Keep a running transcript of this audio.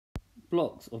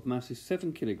Blocks of masses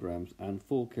 7 kilograms and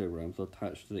 4 kilograms are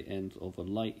attached to the ends of a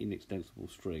light inextensible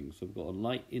string. So we've got a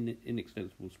light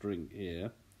inextensible string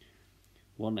here.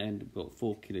 One end we've got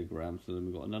 4 kilograms, and then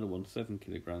we've got another one 7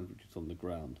 kilograms, which is on the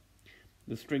ground.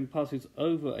 The string passes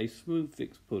over a smooth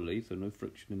fixed pulley, so no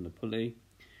friction in the pulley.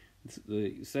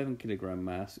 The 7 kilogram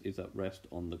mass is at rest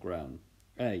on the ground.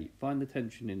 A. Find the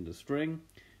tension in the string.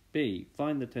 B.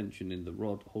 Find the tension in the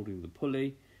rod holding the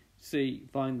pulley. C.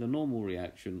 Find the normal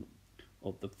reaction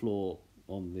of the floor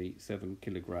on the 7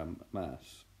 kilogram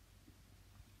mass.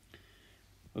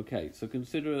 Okay, so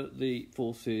consider the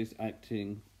forces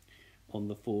acting on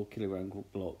the 4 kilogram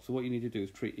block. So what you need to do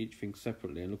is treat each thing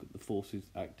separately and look at the forces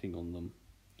acting on them.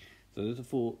 So there's a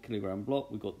 4 kilogram block.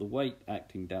 We've got the weight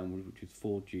acting downwards, which is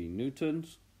 4g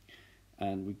newtons,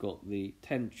 and we've got the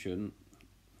tension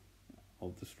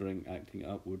of the string acting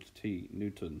upwards, t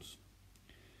newtons.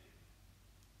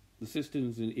 The system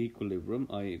is in equilibrium,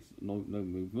 i.e. it's no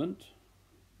movement,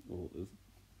 or there's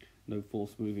no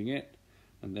force moving it,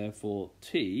 and therefore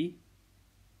t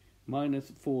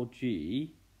minus 4g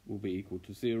will be equal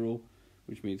to 0,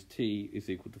 which means t is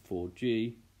equal to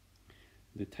 4g.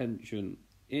 The tension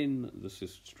in the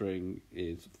string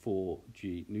is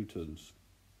 4g newtons.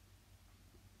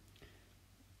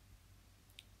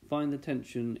 Find the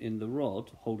tension in the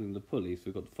rod holding the pulley. So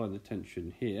we've got to find the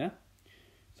tension here.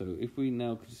 So if we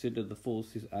now consider the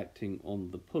forces acting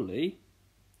on the pulley,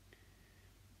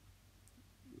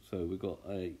 so we've got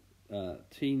a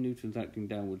t newtons acting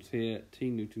downwards here, t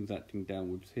newtons acting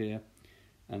downwards here,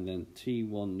 and then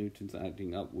t1 newtons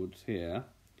acting upwards here.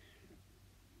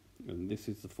 And this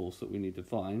is the force that we need to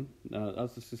find. Now,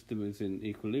 as the system is in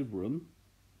equilibrium,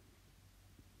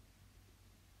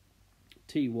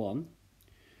 T1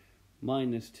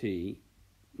 minus T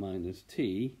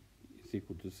is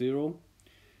equal to 0.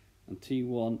 And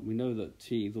T1, we know that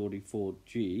T is already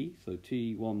 4G, so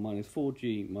T1 minus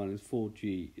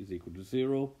 4G is equal to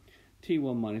 0.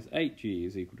 T1 minus 8G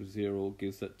is equal to 0,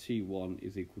 gives that T1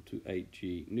 is equal to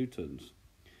 8G newtons.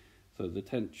 So the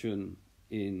tension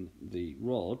in the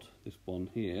rod, this one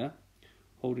here,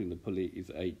 holding the pulley, is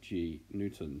 8g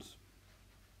newtons.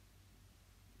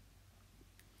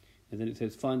 And then it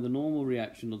says find the normal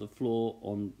reaction of the floor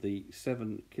on the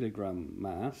 7 kilogram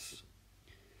mass.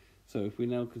 So if we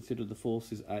now consider the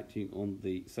forces acting on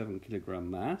the 7 kilogram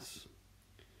mass,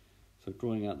 so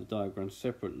drawing out the diagrams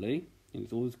separately, and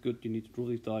it's always good, you need to draw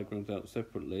these diagrams out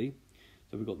separately.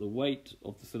 So we've got the weight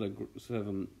of the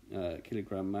 7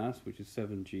 kilogram mass, which is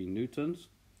 7g newtons.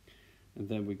 And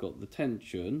then we got the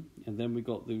tension, and then we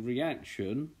got the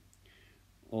reaction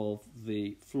of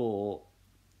the floor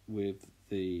with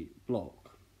the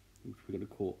block, which we're going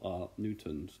to call R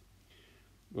newtons.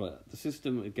 Right, the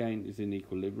system again is in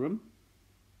equilibrium,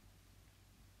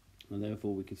 and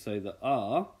therefore we can say that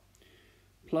R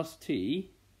plus T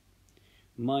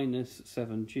minus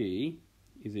 7g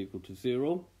is equal to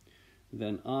 0.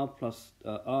 Then R plus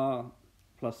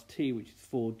T, which is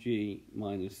 4g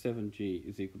minus 7g,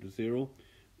 is equal to 0.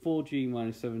 4g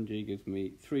minus 7g gives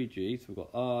me 3g, so we've got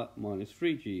R minus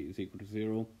 3g is equal to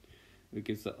 0. It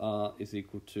gives that R is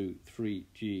equal to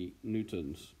 3g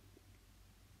newtons.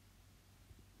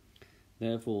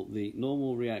 Therefore, the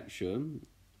normal reaction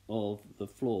of the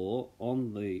floor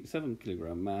on the 7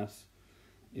 kilogram mass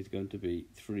is going to be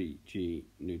 3g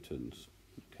newtons.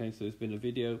 Okay, so there's been a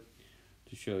video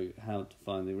to show how to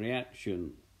find the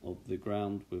reaction of the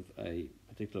ground with a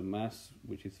particular mass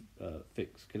which is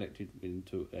fixed, connected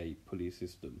into a pulley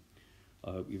system.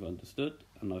 I hope you've understood,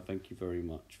 and I thank you very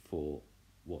much for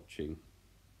watching.